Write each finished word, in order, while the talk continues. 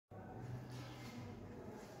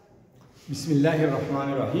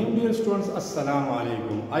Bismillahirrahmanirrahim. Dear students, Assalamu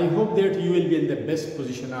alaikum. I hope that you will be in the best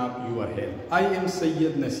position of your health. I am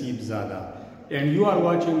Sayyid NASIB Zada and you are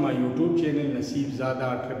watching my YouTube channel NASIB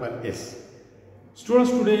Zada SSS.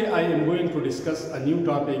 Students, today I am going to discuss a new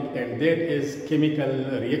topic and that is chemical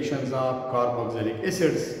reactions of carboxylic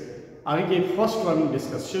acids. आगे के first one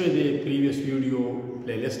discuss शुए दे previous video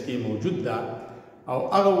playlist के मौजूद दा और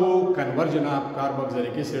अगर वो conversion of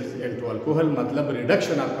carboxylic acids into alcohol मतलब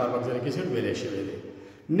रिडक्शन ऑफ कार्बोक्सिलिक एसिड वेले शुए दे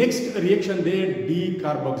next reaction they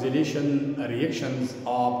decarboxylation reactions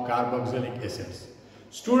of carboxylic acids.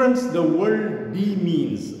 Students, the word D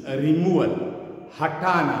means removal,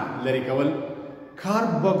 हटाना, लरिकवल.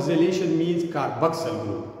 Carboxylation means carboxyl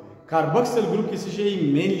group. Carboxyl group किसी से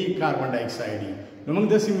मेनली कार्बन डाइऑक्साइड ही नमक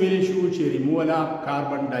दसिम वेले शू चे removal of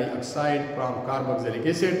carbon dioxide from carboxylic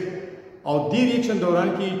acid और दी रिएक्शन दौरान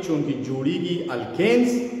की चूंकि जोड़ीगी अल्केन्स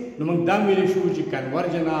नमक दाम वेले शू चे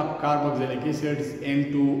conversion of carboxylic acids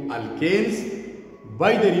into alkanes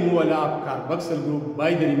by the removal of carboxyl group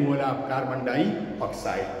by the removal of carbon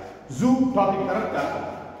dioxide. Zoo topic character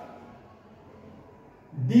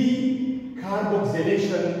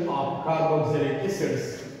decarboxylation of carboxylic acids.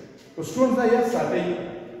 So students are yes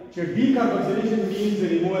so decarboxylation means the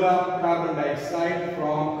removal of carbon dioxide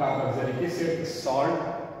from carboxylic acid salt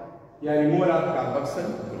या removal of carboxyl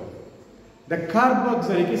group. The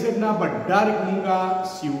carboxylic acid ना but direct मुंगा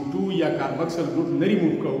CO2 या carboxyl group न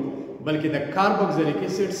remove करो बल्कि the carboxylic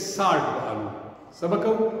acid salt वालू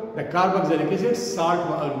सबको the carboxylic acid salt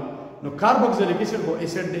वालू नो carboxylic acid को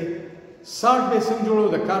acid दे salt बे समझोड़ो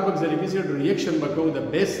the carboxylic acid reaction बको the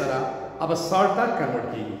base सरा अब salt तक convert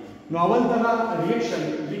कीगी नो अवल तरह reaction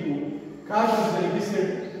लिखो carboxylic acid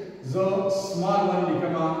जो small one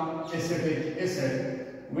लिखमा acetic acid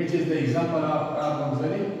which is the example of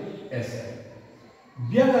carboxylic acid.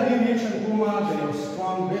 बिया का reaction coma the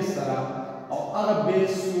strong base सरा और अगर बेस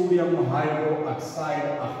सोडियम हाइड्रोक्साइड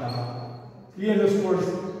अखना. Clear students,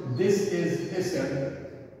 this is acid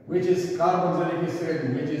which is carboxylic acid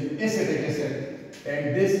which is acetic acid and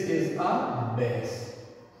this is a base.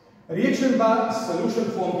 Reaction बा solution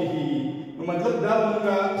form की ही मतलब दा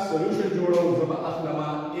उनका सॉल्यूशन जोड़ो जब अखनमा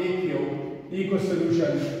एक यो इक्वल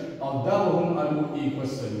सॉल्यूशन और दा हम अनु इक्वल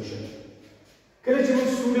सॉल्यूशन करे जब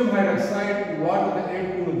sodium hydroxide water add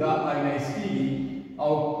to दा आयनाइज की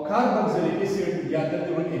और कार्बोक्सिलिक एसिड या तो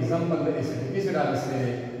one example the acetic acid आले से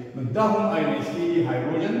द हम आयनाइज की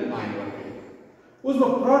हाइड्रोजन आयन वर्क उस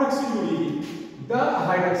वक्त प्रोडक्ट से जुड़ी the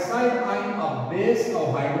hydroxide ion of base और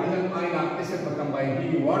हाइड्रोजन आयन ऑफ एसिड पर कंबाइन की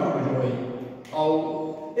वाटर में जोड़ी और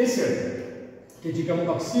एसिड के जिकम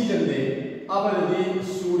ऑक्सीजन दे अब दे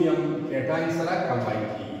सोडियम कैटायन सरा कंबाइन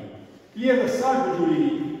की. क्लियर द साल्ट जुड़ी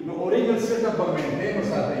नो ओरिजिनल सेटअप पर मेंटेन हो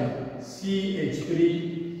साथ CH3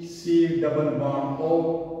 C double bond O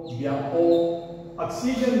via O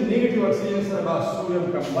oxygen negative oxygen sir बा सोडियम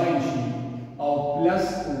कंबाइन शी और प्लस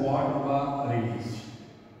वाटर बा रिलीज.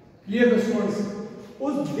 क्लियर द स्टूडेंट्स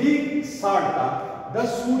उस बिग साल्ट का the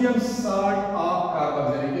sodium salt of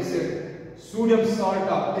carboxylic acid sodium salt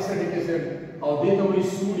of acetic acid और दे तो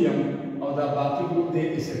सोडियम और द बाकी ग्रुप दे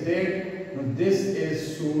acetate. This is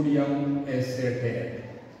sodium acetate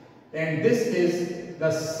and this is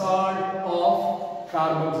the salt of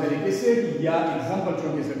carboxylic acid या example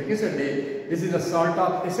चुनके acetic acid they this is the salt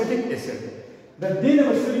of acetic acid. The then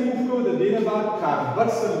about remove को the then about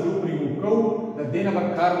carboxyl group remove को the then about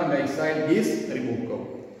carbon dioxide gas remove को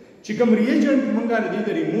चिकम reagent मंगा ने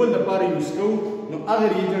the removal the par use को no other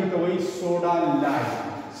reagent का वही soda lime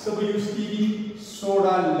सब use की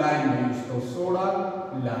soda lime use को soda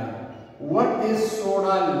lime. What is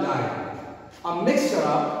soda lime? A mixture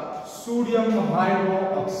of sodium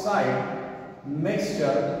hydroxide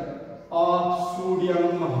mixture of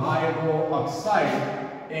sodium hydroxide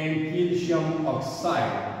and calcium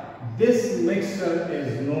oxide. This mixture is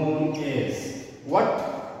known as what?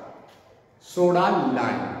 Soda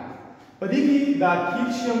lime. Padiki the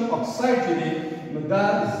calcium oxide jide the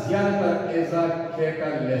zyadatar as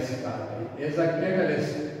a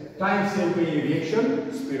catalyst time से कोई reaction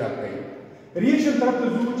speed up करेगी. रिएक्शन तरफ तो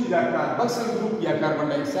जरूर चीज carboxyl group या carbon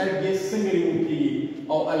dioxide gas संग रिमूव की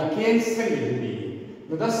और अल्केन संग जुड़ी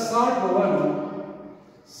तो 10 साल्ट वन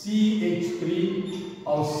CH3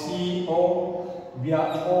 और CO via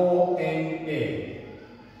ONA.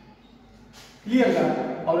 क्लियर ना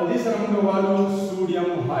और दिस रंग वालो सोडियम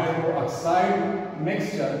हाइड्रोक्साइड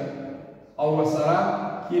मिक्सचर और वसरा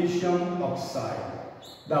कैल्शियम ऑक्साइड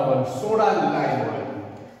दा वन सोडा लाइम वालो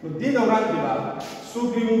तो दे दौरान के बाद so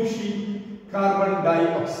remove she carbon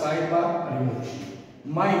dioxide का रिमूव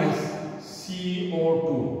माइनस CO2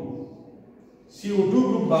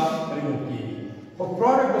 ग्रुप बा रिमूव की For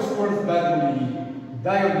product of students that will be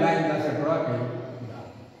diode that's a product.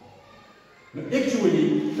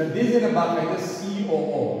 Actually, the design about like the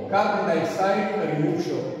COO, carbon dioxide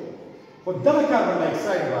removal. For the carbon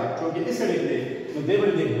dioxide, so the essentially, they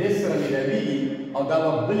will be best and or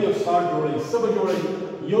the billion salt rolling,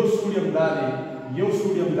 sub-rolling, yo sodium dali,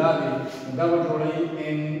 that was rolling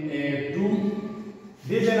in two.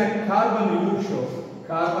 This is a carbon removal,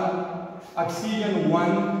 carbon, oxygen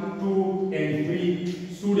 1, 2, and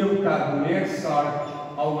 3, sodium carbonate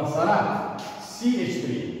salt, or masala,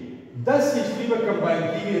 CH3. The CH3 will combine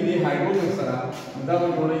with the hydrogen sara, that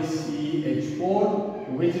will rolling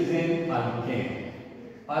CH4, which is an alkane.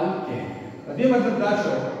 The मतलब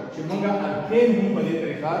दाशो चिमंगा alkane हूँ बने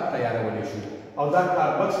तरीका तैयार होने शो और दा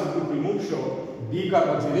carboxyl group remove show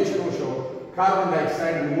decarboxylation हो शो कार्बन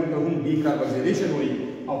डाइऑक्साइड रिमूव तो हूँ decarboxylation हुई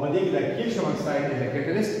और बदे की दा calcium oxide is a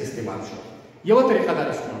catalyst इस्तेमाल शो ये वो तरीका दा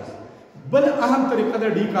रिस्पॉन्स बल अहम तरीका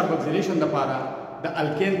दा decarboxylation दा पारा दा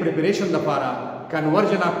alkane preparation दा पारा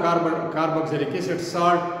conversion of carboxylic acid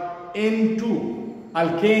salt into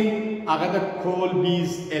alkane आगे दा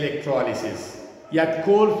Kolbe's electrolysis या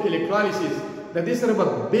Kolbe electrolysis that this is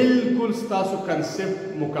बिल्कुल स्टासो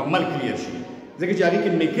concept मुकम्मल clear शी जैसे जारी के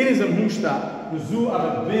mechanism हुंशता नुज़ू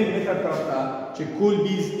अगर ब्रेन मेथड करता चे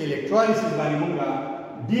Kolbe's electrolysis बानी मुंगा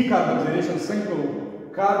decarboxylation संको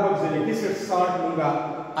carboxylic acid salt मुंगा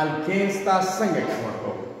alkane स्टा संग एक्सपोर्ट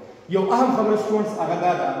को यो अहम खबर स्टूडेंट्स आगे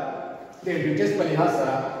दादा ते डिटेल्स पर लिहाज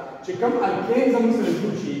सरा चे कम alkane जमुन से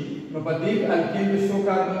लूची मपदेक alkane में सो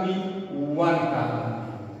कार्बन भी 1 कार्बन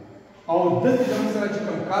और 10 जम से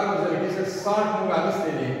कम कार्बोक्सिलिक एसिड 60 मुंगा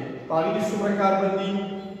आगस्ते ले पानी की सुपर कार्बन दी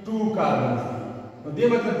 2 कार्बन तो दे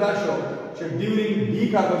मतलब दाशो कि during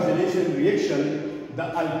decarboxylation reaction the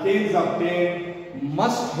alkanes obtained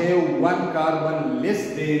must have 1 carbon less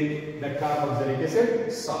than the carboxylic acid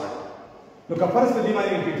salt तो का फर्स्ट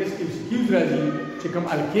दिमाग में टेस्ट की स्क्यूज राजी कि कम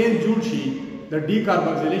alkane जुड़शी the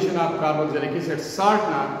decarboxylation of carboxylic acid salt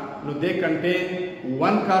na no they contain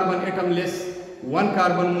 1 carbon atom less 1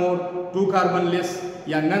 carbon more, 2 carbon less,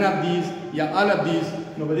 या none of these, या all of these,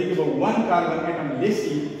 no बदे कि वो 1 carbon atom less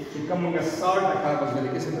ही, कि कम मंगा salt का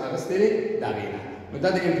carboxylic acid आगस तेरे दागेना। no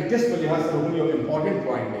that the interest को लिहाज से होंगे यो important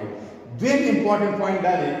point है। Then important point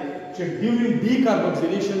डाले कि during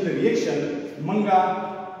decarboxylation the reaction मंगा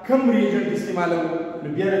कम reagent इस्तेमाल हो,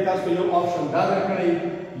 no बियारे तास को यो option दादर करें,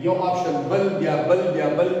 यो option बल या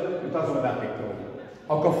बल, तास को दाते करो।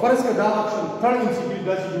 और का फर्स्ट का दा option third इंसिक्यूट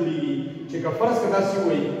दासी जुड़ी गई कि का फर्स्ट का दासी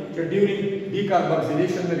हुई कि during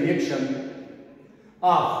decarboxylation the reaction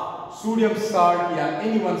of sodium salt या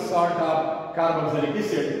any one salt of carboxylic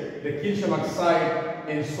acid the calcium oxide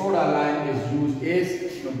and soda lime is used as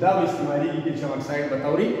दा इस्तेमाली की calcium oxide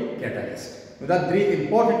बताओरी catalyst that three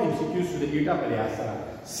important MCQs to the data पर लिहाज सरा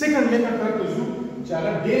second method पर तो जो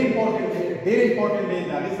चाला very important है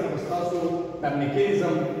दागे सर बस्तासो the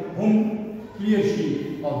mechanism हम clear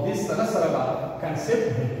sheet of this sarasaraba concept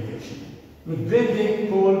of clear sheet. Then they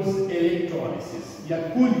Kolbe's electrolysis. Yeah,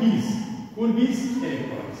 Kolbe's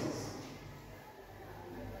electrolysis.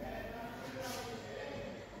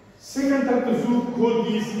 Second type to do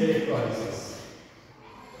Kolbe's electrolysis.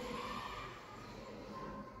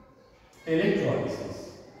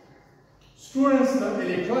 Students, the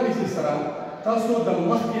electrolysis are taso the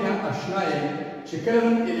mahkina ashnai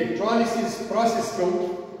chikalan electrolysis process ko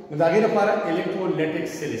दागेरा पारा electrolytic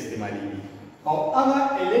cell इस्तेमाली की और अगर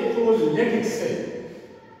electrolytic cell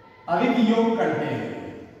आगे की योग container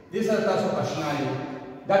this are तासो अशनाई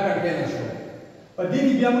दा कंटेनर शो पर दी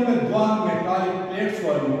की बियाम में दो मेटालिक प्लेट्स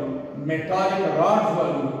वालों मेटालिक रॉड्स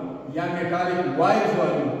वालों या मेटालिक वायर्स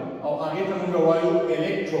वालों और आगे तक उनका वायु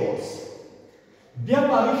इलेक्ट्रोड्स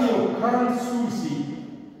बियाम आगे की योग करंट सोर्स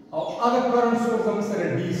और अगर करंट सोर्स हम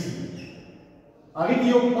सर डीसी आगे की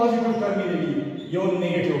योग positive terminal your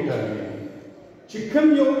negative terminal. Chikam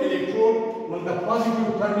your electrode when the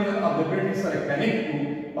positive terminal of the batteries are connect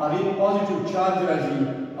to positive charge raji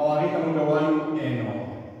और आगे तमंगा वायु NO.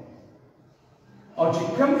 और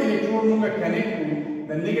chikam electrode मुंगा connect to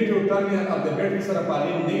the negative terminal of the batteries are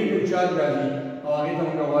negative charge raji और आगे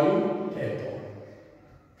तमंगा वायु cathode.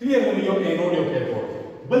 Clear हो यो anode यो cathode.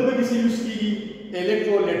 बल्ब किसी यूज की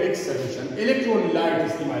electrolytic solution, electrolyte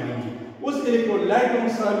इस्तेमाल की उस electrolyte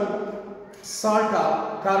अनुसार salt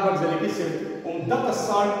carboxylic acid that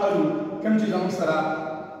salt alu kam चीज हम सरा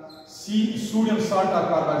sodium salt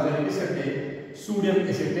carboxylic acid है sodium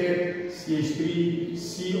acetate CH3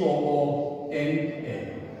 COO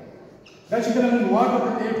Na that chicken water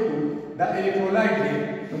add to the electrolyte है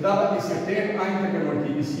तो that acetate ion तक convert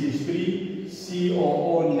की CH3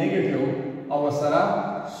 COO negative और सरा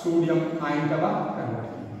sodium ion का convert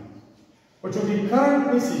की और چونکه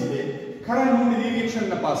کرنٹ میسج دی کرنٹ موږ د ریاکشن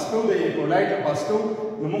نه پاس کوو د الیکټرولایټ نه پاس کوو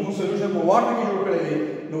نو موږ سولوشن په واټر کې جوړ کړی دی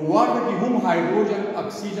نو واټر کې هم هایدروجن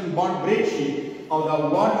اکسیجن بانډ بریک شي او دا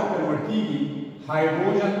واټر کنورټ کیږي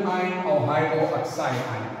هایدروجن آین او هایدرو اکساید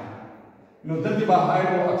آین نو دلته به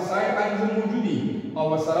هایدرو اکساید آینز موجودي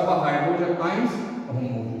او سره به هایدروجن آینز هم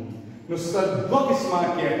موجود نو ستاسو دوه قسمه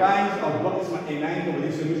کیټاینز او دوه قسمه اناین په دې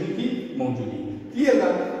سولوشن کې موجودي کلیئر ده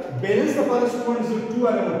بیلنس لپاره سټوډنټس 2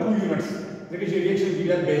 اور 2 یونټس دغه ریاکشن کې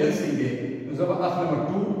بیا بیلنسینګ دی نو زه به اخلم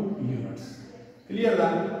 2 یونټس کلیئر ده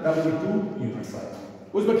دا به 2 یونټس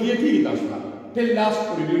اوس به کلیئر کیږي تاسو ته ټل لاست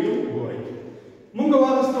پر ویډیو ګورئ موږ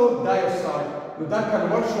واغستو دا یو سال نو دا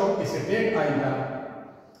کنورټ شو اسیټیټ آین دا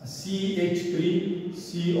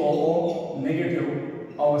CH3COO نیگیټیو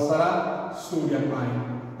او سره سوډیم آین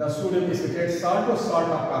دا سوډیم اسیټیټ سالټ او سالټ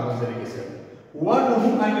اف کاربوکسیلیک اسید water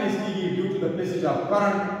هم آینایز کیږي ډیو ټو د پیسج اف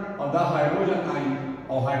کرنٹ او دا هایدروجن آین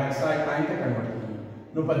او هایدروکساید آین ته کنورټ کیږي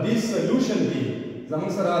نو په دې سولوشن کې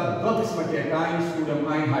زموږ سره دوه قسمه کیټاین سوډیم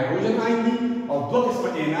آین هایدروجن آین دي او دوه قسمه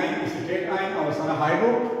اناین اسیټیټ آین او سره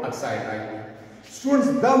هایدرو اکساید آین سټوډنټس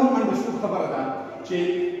دا هم انډرسټوډ خبره ده چې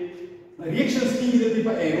ریاکشنز کیږي د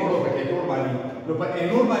په انود او په کیتود باندې نو په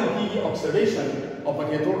انود باندې کیږي اکسیډیشن او په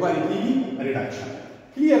کیتود باندې کیږي ریډکشن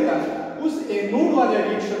کلیئر ده اوس انود والا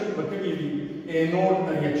ریاکشن په کې وی انود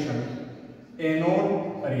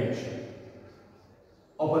ریاکشن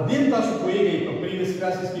او په دې تاسو کویږي په پریویس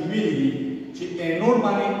کلاسز کې ویلي دي چې انود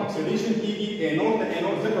باندې اکسیډیشن کیږي انود ته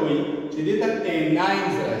انود څه کوي چې دې ته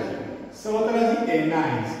اناینز راځي څه وته راځي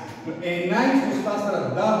اناینز نو اناینز تاسو سره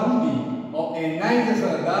دا هم دي او اناینز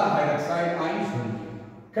سره دا هایدروکساید آینز هم دي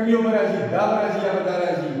کوم یو راځي دا راځي یا دا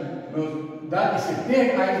راځي نو دا اسیټیټ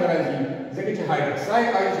آین راځي ځکه چې هایدروکساید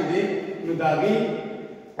آین چې دی نو دا غي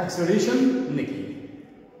اکسیډیشن نه کوي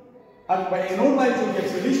ال په انود باندې چې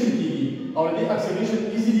اکسیډیشن کیږي او دې اکسیډیشن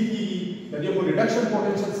ایزیلی کیږي د دې په ریډکشن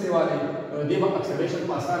پوتنشل سیوا دی دې په اکسیډیشن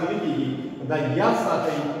په اسانه نه کیږي دا یاد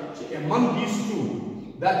ساتئ چې among these two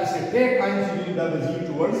دا اسیټیټ آین چې دا د زی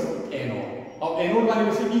ټورډز انود او انود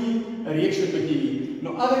باندې څه کیږي ریاکشن کیږي نو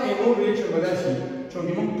هغه انود ریاکشن بدل شي چې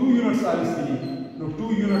موږ 2 یونټس راځي نو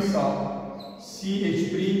 2 یونټس of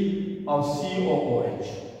CH3 او COOH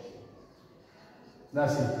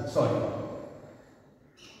that's it sorry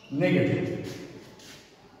negative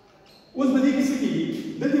اوس به دې کې څه کیږي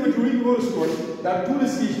دلته به جوړیږي ورسول دا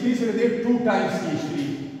 2 CH3 سره دې 2 times CH3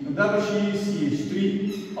 نو دا به شي CH3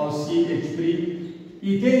 او CH3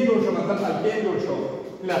 ایتین جوړ شو مطلب الکین جوړ شو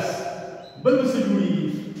پلس بل څه جوړیږي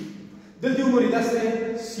دلته وګورئ دا سره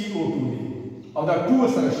CO2 دی او دا 2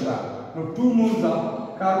 سره شته نو 2 moles of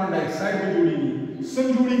carbon dioxide به جوړیږي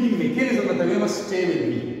څنګه جوړیږي میکانیزم ته وایم stay with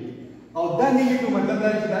me او دا نیگیټیو مطلب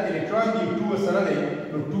دا چې دا الکترون دی 2 سره دی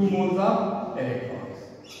نو 2 moles of electrons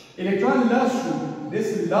electron loss شو this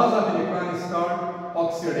loss of electron is called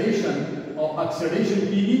oxidation or oxidation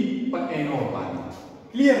کیږي په انود باندې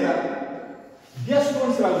کلیئر ده بیا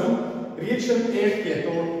څه راځو reaction 8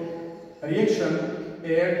 کیتود reaction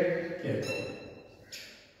 8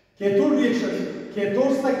 کیتود reaction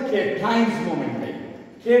کیتوز ته کیټاینز مومنت دی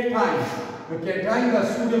کیټاینز نو کیټاین دا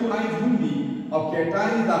سوډیم آینز هم دي او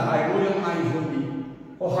کیټاین دا هایدروجن آینز هم دي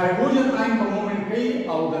او هایدروجن آین په مومنت کوي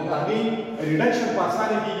او د هغه ریډکشن په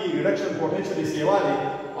اسانه کېږي ریډکشن پوتنشل یې سیوا دی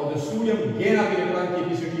او د سوډیم ګین اف الکترون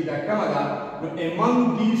کیپیسټي دا کمه ده نو among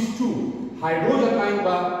these two هایدروجن آین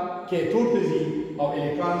با کیتود ته ځي او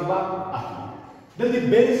الکترونز با اخلي دلته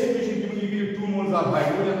بیلنس سچویشن کې موږ لیکلي 2 moles of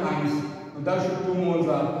hydrogen ions نو دا شو 2 moles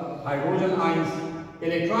of hydrogen ions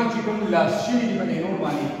الکترون چې کوم لاس شي د انود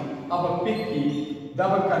باندې اب پک کی دا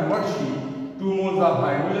به کنورټ شي 2 moles of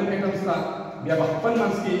hydrogen atoms تا بیا په خپل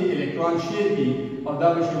منځ کې الکترون شیر کی او دا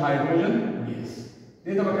به شي هایدروجن ګیس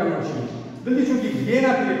دې ته به کنورټ شي دلته چې ګین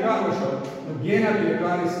اف الکترون وشو نو ګین اف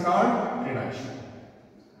الکترون is called reduction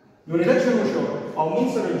نو reduction وشو او موږ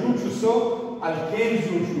سره جوړ شو الکین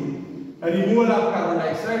جوړ شو removal of carbon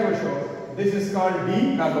dioxide وشو this is called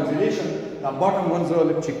decarboxylation دا bottom one زه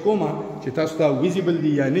چې کومه چې تاسو ته ویزیبل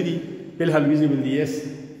دی یا نه دی بلحال ویزیبل دی یس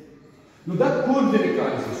نو دا کولب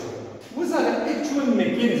electrolysis شو اوس هغه actual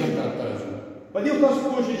mechanism ته راځو په دې تاسو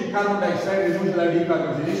پوه شئ چې carbon dioxide removal دا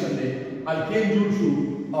decarboxylation دی الکین جوړ شو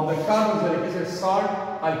او د carboxylic acid salt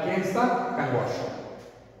alkanes ته کنورټ شو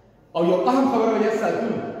او یو اهم خبره یې ساتو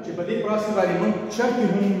چې په دې پروسس باندې موږ چرته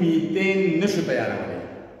هم میتین نشو تیارولای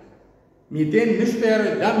میتین نشو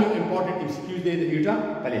تیارولای دا یو امپورټنت ایکسکیوز دی د ایټا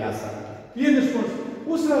په لحاظ سره کلیئر دي سټوډنټس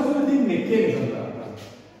اوس راځو د میکانیزم ته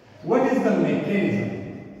what is the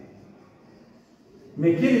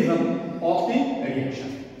mechanism of the reaction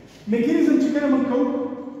mechanism چې کله موږ کوو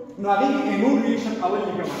نو هغه کې انود ریاکشن اول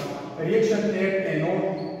لیکم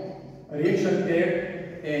reaction 8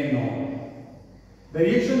 anode The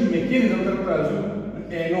reaction mechanism that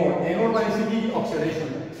anode by city oxidation.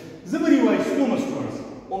 Zebri wise two students.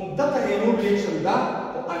 That anode reaction that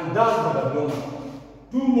andaz badalona.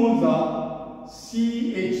 2 moles of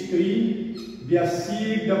CH3 via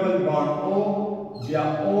C double bond O via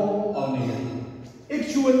O or negative.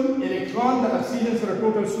 Actual electron the oxygen for a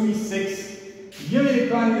total sui 6. Here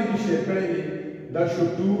electron will be shared. That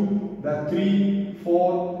should 2, that 3,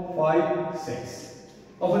 4, 5, 6.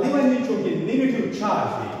 Of a given nature, negative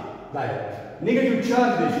charge, negative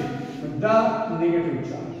charge, the negative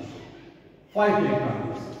charge. 5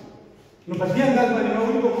 electrons. No, but the andaz by the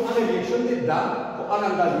other reaction is that or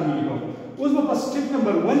anandaz million. Was step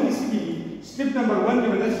number 1 is step number 1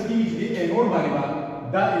 is the anode by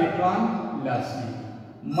the electron last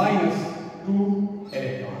minus 2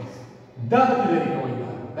 electrons. That is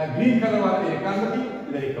the green color electron is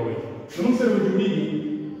the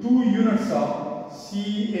 2 units of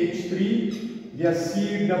CH3 via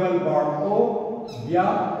C double bond O via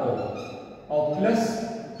O or plus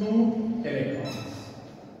 2 electrons.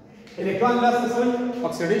 Electron loss is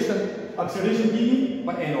oxidation की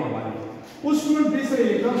पर anode वाली. उस student पे से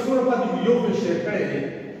electron सोलह पाती योग में share करेंगे.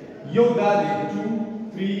 योग दादे 2,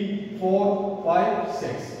 3, 4, 5,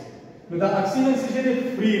 6. तो द oxygen से शेयर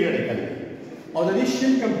free radical. और द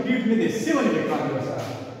addition complete में दे 7 electron के बसा.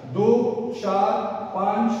 2, 4,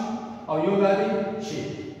 5 और योग दादे 6.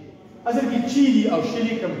 असल की चीज़ और शेयर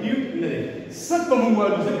complete नहीं दे. सब पमुआ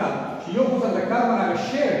लुज़े का योग को साथ कार्बन आगे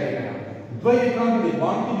share देगा. 2 electron में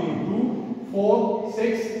bond की 2, 4,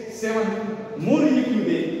 6, 7 more liquid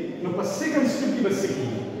दे no per second strip की बस की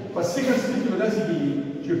per second strip की वजह से की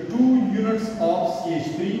जो 2 units of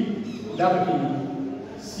CH3 double की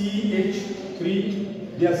CH3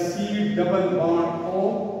 या C double bond O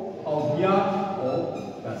और via O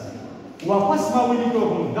बस वापस मामूली तो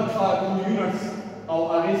हम दफा 2 units और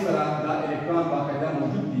आगे सरा दा इलेक्ट्रॉन बाकायदा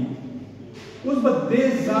मौजूद थी उस बदले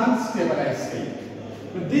जान स्टेबलाइज की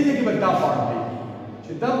तो दीजिए कि बद्दा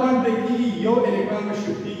बॉन्ड दा बॉन्ड देखी यो इलेक्ट्रॉन में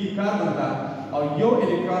शिफ्ट की कार्बन का और यो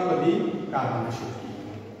इलेक्ट्रॉन बदी कार्बन में शिफ्ट की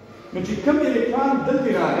तो जिकम इलेक्ट्रॉन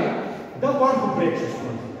दलते रहे दा बॉन्ड को ब्रेक करते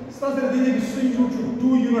हैं स्टार्ट दीजिए कि switch to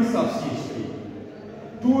 2 units of CH3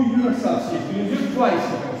 2 units of CH3 use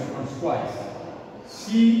twice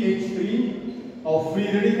CH3 or free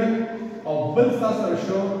radical or both stars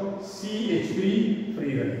show CH3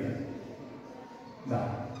 free radical दा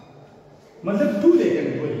मतलब 2 लेकर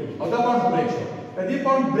कोई और दा बॉन्ड ब्रेक है कभी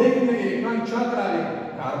बॉन्ड ब्रेक में इलेक्ट्रॉन चाक रहा है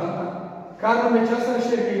कार्बन में चाक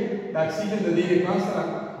शेयर की ऑक्सीजन दे इलेक्ट्रॉन सरा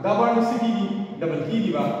दा बॉन्ड से की डबल की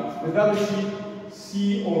दीवा double she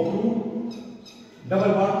CO2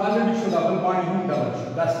 double bond already show double bond U double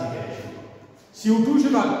that's the reaction CO2 show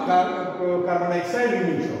carbon dioxide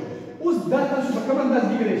remove show उस दैट का कमन that's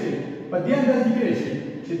the reaction but the other declaration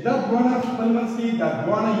that guana permanency that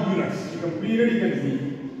guana units completely can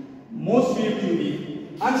most reactively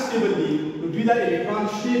unstably with the electron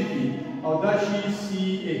share की और दा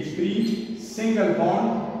CH3 single bond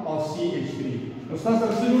of CH3 उसका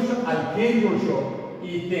solution alkane जोड़ो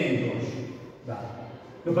ethane जोड़ो दा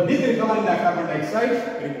तो बदले इलेक्ट्रॉन दा कार्बन डाइऑक्साइड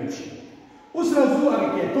रिमूव उस रजू अगर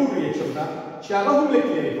केटोन रिएक्शन था चारों हम ले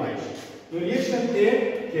क्लियरिफाई तो रिएक्शन ए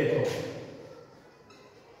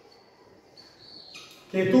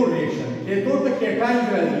केटोन रिएक्शन केटोन तक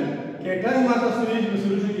केटाइन मात्रा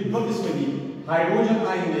सॉल्यूशन की दो किस्में दी हाइड्रोजन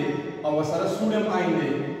आयन दे और सारा सोडियम आयन दे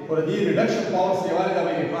और दी रिडक्शन पावर से वाले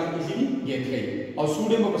दवा इलेक्ट्रॉन इजीली गेन कई और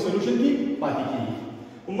सोडियम को सॉल्यूशन की पाती की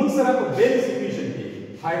उमंग सारा को बेस इक्वेशन की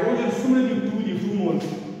hydrogen sodium 2 moles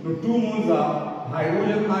no 2 moles of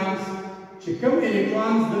hydrogen ions चिकम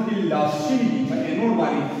इलेक्ट्रॉन्स दती लास्टिंग की एनोड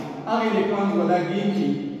वाली आगे इलेक्ट्रॉन्स वाला गेन की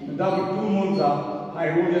दा 2 moles of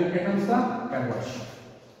hydrogen atoms का conversion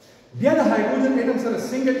The other hydrogen atoms are a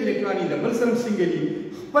single electron in the Wilson singly.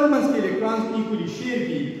 Palmans के electrons equally share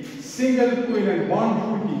की single covalent bond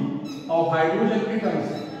की of hydrogen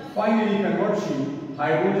atoms finally converts to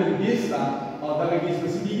hydrogen gas का और दबे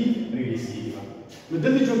gas की release की तो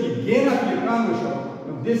जल्दी जो कि gain of electron हो show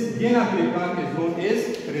this gain of electron is known as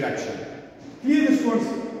reduction. Clear this one.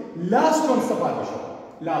 Last one सपाट शो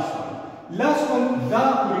last one दा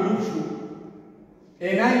remove शो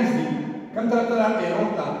anions दी कम तरह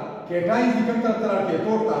anode था केटाइंस की कम तरह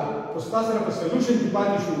केटोन था उसका सरा पर सॉल्यूशन की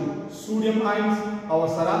बात शो सोडियम आयंस और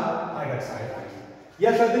सरा हाइड्रोक्साइड आयंस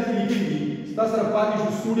या करते की लिखी थी उसका सरा बात शो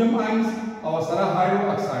सोडियम आयंस और सरा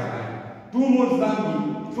हाइड्रोक्साइड आयंस 2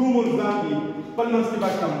 moles दांगी पलमस की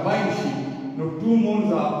बात combine she know 2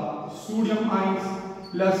 moles of sodium ions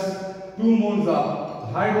plus 2 moles of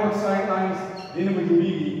hydroxide ions देने में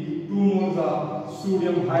जुड़ेगी 2 moles of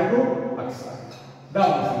sodium hydroxide दा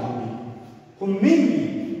मतलब तो mainly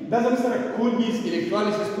دا زموږ سره Kolbe's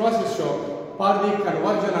electrolysis process شو for the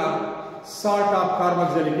conversion of salt of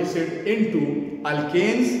carboxylic acid into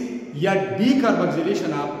alkanes या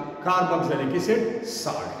decarboxylation of carboxylic acid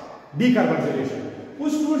salt. Decarboxylation.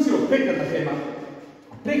 उस टूल से ट्रिक करता है ना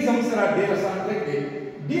ट्रिक زموږ سره ډېر آسان ټریک دی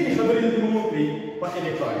ډېر خبرې دې مو کړې په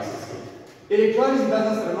electrolysis کې electrolysis دا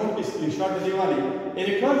زموږ سره نوٹ کې سکرین شاٹ دیوالي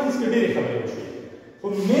electrolysis کې ډېر خبرې وشوي خو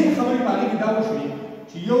مین خبرې پاره کې دا وشوي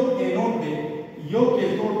چې یو انود دی یو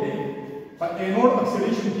کیتود دی په انود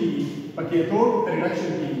اکسیډیشن کیږي په کیتود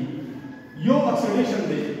ریډکشن کیږي یو اکسیډیشن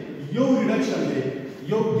دی یو ریډکشن دی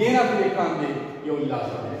یو گین اف الیکټرون دی یو لاس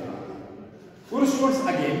اف الیکټرون ورسورس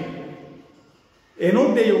اگین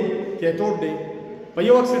انود دی یو کیتود دی په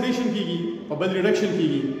یو اکسیډیشن کیږي په بل ریډکشن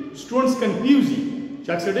کیږي سټوډنټس کنفیوز دي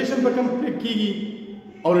چې اکسیډیشن په کوم کیږي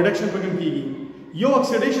او ریډکشن په کوم کیږي یو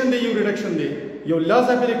اکسیډیشن دی یو ریډکشن دی یو لاس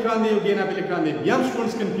اف الیکټرون دی یو گین اف الیکټرون دی بیا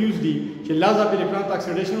سټوډنټس کنفیوز دي چې لاس اف الیکټرون ته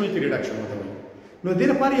اکسیډیشن وایي چې ریډکشن وایي نو دې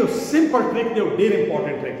لپاره یو سمپل ټریک دی او ډېر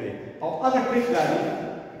امپورټنت ټریک دی او هغه ټریک دا دی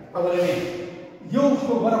اولنې یو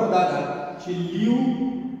خبره خدا ده چې لیو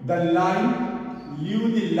د لاین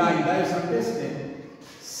دا یو سنټنس دی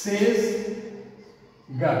says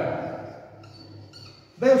God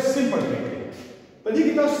دا یو سمپل ټریک دی په دې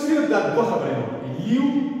کې تاسو صرف دا دوه خبرې نو لیو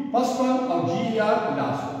فرست ون او جی آر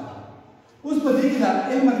لاست اوس په دې کې دا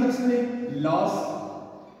ال مطلب څه دی لاس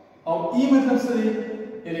او ای مطلب څه دی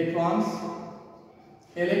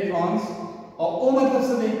electrons او او مطلب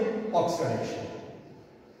څه دی oxidation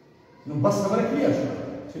نو بس خبره کلیئر شوه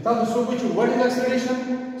چې تاسو څوک چې what is oxidation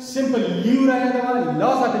simple لیو راځي دا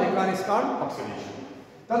loss of electron is called oxidation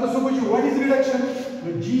تاسو څوک چې what is reduction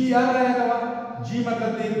نو جی آر راځي دا جی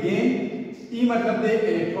مطلب دی gain ای مطلب دی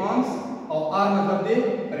electrons او آر مطلب دی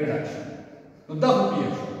reduction نو دا هو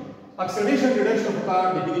کلیئر شو oxidation reduction کا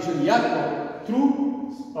definition یاد کړئ through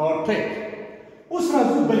trick اوس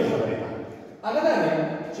راځو بل خبره اگر دا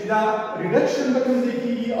چې دا reduction به کوم ځای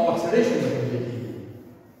کیږي او oxidation به کوم ځای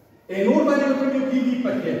کیږي انور باندې کوم یو کیږي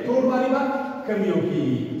په کیتود باندې کوم یو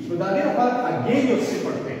کیږي نو دا دې لپاره اگین یو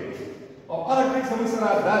سمپل ټریک او هغه ټریک څنګه سره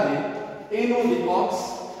دا دی NO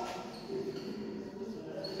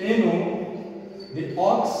the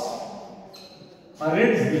ox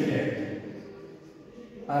red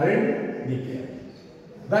decay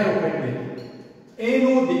دا یو ټریک دی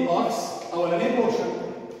NO the ox اولنې پورشن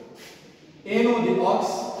NO the ox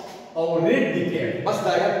او red decay بس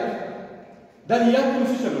دا یاد دا یاد کوم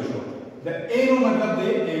څه چلو شو د NO مطلب دی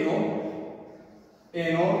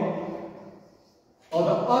NO او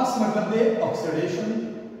د ox مطلب دی oxidation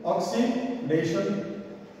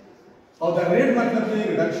او د red مطلب دی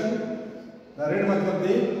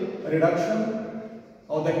reduction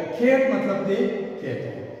او د cat مطلب دی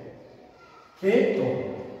keto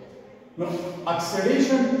now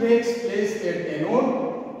oxidation takes place at anode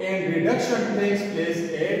and reduction takes place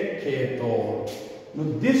at cathode now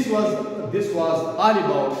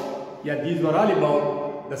these were all about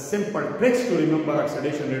the simple tricks to remember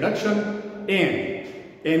oxidation reduction and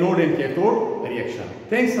anode and cathode reaction.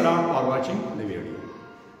 Thanks a lot for watching the video.